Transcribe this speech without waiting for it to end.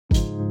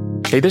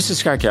Hey, this is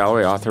Scott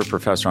Galloway, author,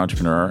 professor,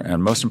 entrepreneur,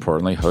 and most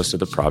importantly, host of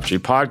the Prop G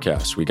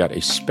podcast. We got a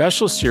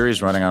special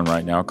series running on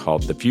right now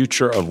called The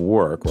Future of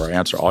Work, where I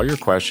answer all your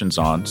questions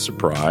on,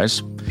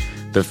 surprise,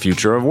 the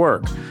future of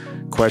work.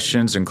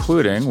 Questions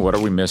including, what are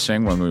we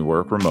missing when we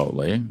work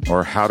remotely?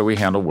 Or how do we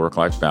handle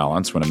work-life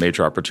balance when a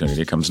major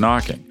opportunity comes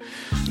knocking?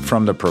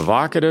 From the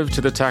provocative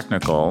to the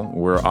technical,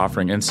 we're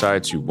offering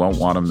insights you won't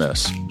want to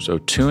miss. So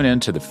tune in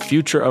to The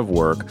Future of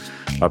Work,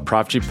 a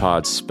Prop G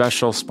Pod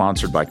special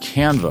sponsored by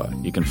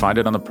Canva. You can find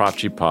it on the Prop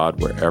G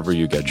Pod wherever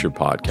you get your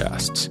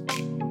podcasts.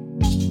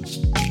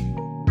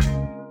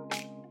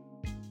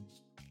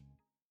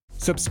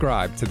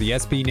 Subscribe to the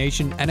SB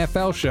Nation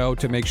NFL show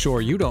to make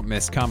sure you don't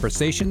miss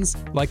conversations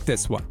like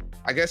this one.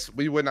 I guess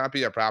we would not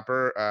be a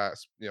proper,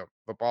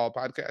 football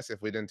podcast if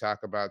we didn't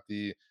talk about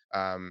the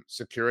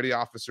security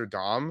officer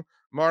Dom,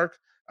 Mark.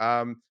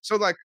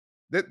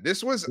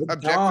 This was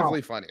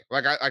objectively funny.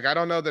 I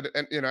don't know that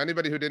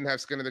anybody who didn't have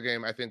skin in the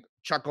game, I think,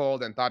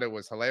 chuckled and thought it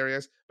was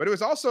hilarious, but it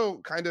was also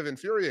kind of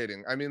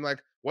infuriating. I mean,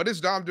 what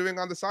is Dom doing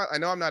on the side? I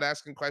know I'm not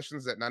asking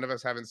questions that none of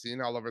us haven't seen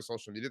all over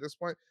social media at this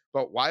point,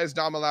 but why is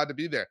Dom allowed to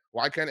be there?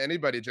 Why can't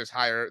anybody just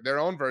hire their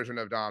own version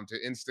of Dom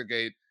to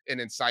instigate and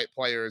incite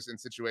players in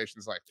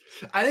situations like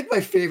this? I think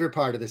my favorite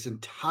part of this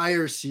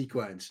entire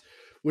sequence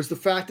was the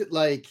fact that,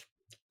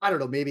 I don't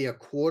know, maybe a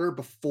quarter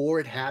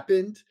before it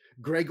happened,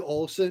 Greg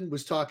Olsen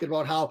was talking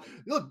about how,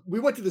 look, we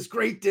went to this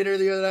great dinner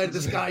the other night.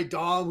 This guy,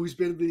 Dom, who's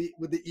been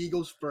with the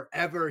Eagles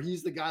forever.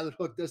 He's the guy that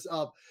hooked us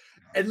up.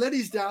 And then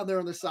he's down there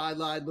on the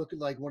sideline looking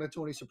like one of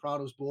Tony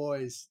Soprano's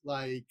boys,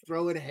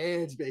 throwing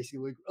hands,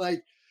 basically.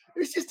 It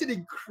was just an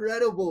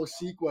incredible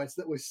sequence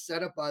that was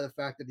set up by the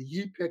fact that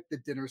he picked the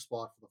dinner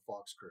spot for the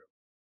Fox crew.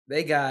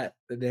 They got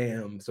the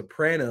damn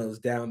Sopranos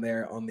down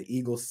there on the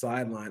Eagles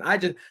sideline.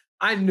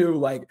 I knew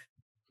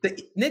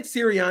Nick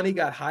Sirianni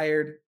got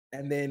hired,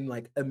 and then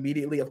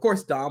immediately, of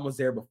course, Dom was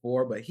there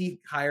before, but he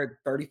hired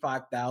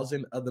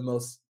 35,000 of the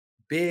most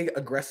big,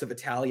 aggressive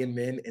Italian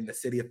men in the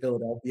city of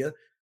Philadelphia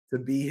to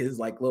be his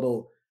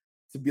little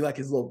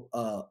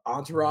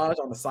entourage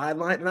on the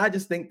sideline. And I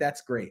just think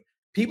that's great.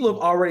 People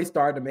have already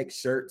started to make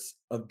shirts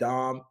of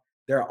Dom.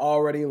 They're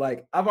already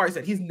I've already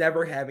said, he's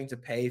never having to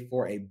pay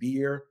for a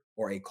beer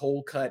or a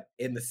cold cut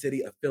in the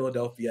city of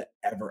Philadelphia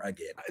ever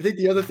again. I think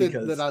the other thing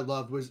that I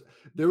loved was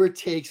there were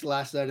takes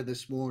last night and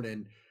this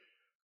morning,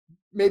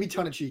 maybe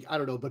tongue in cheek, I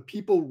don't know, but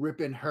people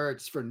ripping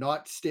Hurts for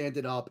not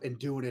standing up and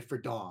doing it for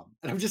Dom.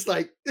 And I'm just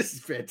like, this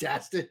is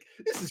fantastic.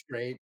 This is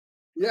great.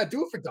 Yeah,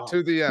 do it for Dom. Do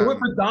it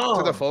for Dom.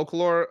 To the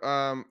folklore,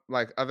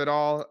 of it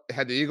all,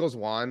 had the Eagles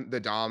won, the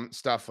Dom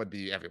stuff would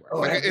be everywhere.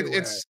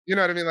 It's you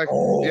know what I mean?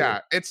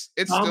 It's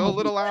still a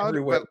little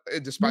loud, but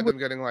despite them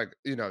getting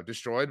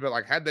destroyed.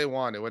 But had they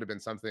won, it would have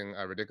been something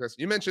ridiculous.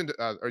 You mentioned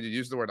or you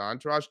used the word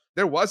entourage.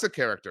 There was a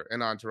character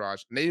in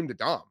Entourage named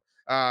Dom.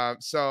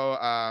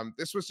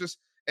 This was just,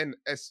 and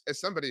as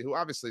somebody who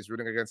obviously is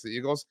rooting against the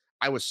Eagles,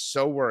 I was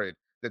so worried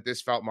that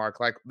this felt, Mark,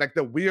 like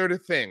the weird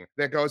thing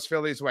that goes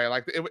Philly's way.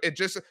 It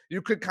just,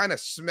 you could kind of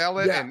smell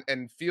it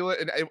and feel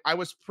it. And I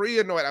was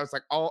pre-annoyed. I was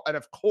like, oh, and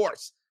of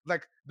course,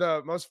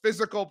 the most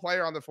physical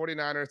player on the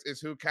 49ers is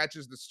who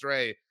catches the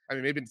stray. I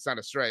mean, maybe it's not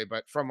a stray,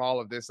 but from all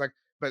of this,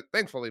 but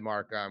thankfully,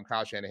 Mark,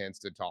 Kyle Shanahan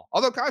stood tall.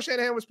 Although Kyle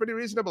Shanahan was pretty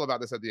reasonable about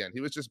this at the end.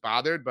 He was just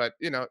bothered, but,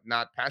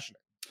 not passionate.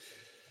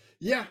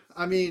 Yeah,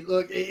 I mean,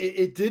 look,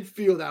 it did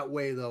feel that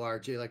way though,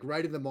 RJ.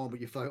 Right in the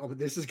moment, you felt like, oh,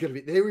 this is gonna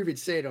be. They were even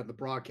saying it on the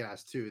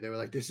broadcast too. They were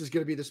like, "This is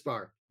gonna be the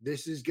spark.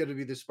 This is gonna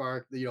be the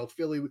spark."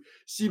 Philly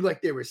seemed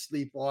like they were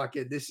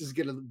sleepwalking. This is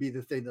gonna be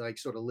the thing that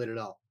sort of lit it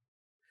up.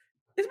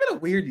 It's been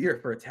a weird year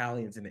for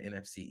Italians in the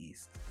NFC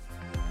East.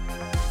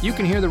 You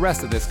can hear the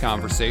rest of this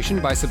conversation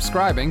by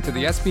subscribing to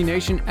the SB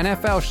Nation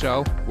NFL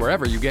show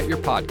wherever you get your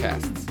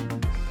podcasts.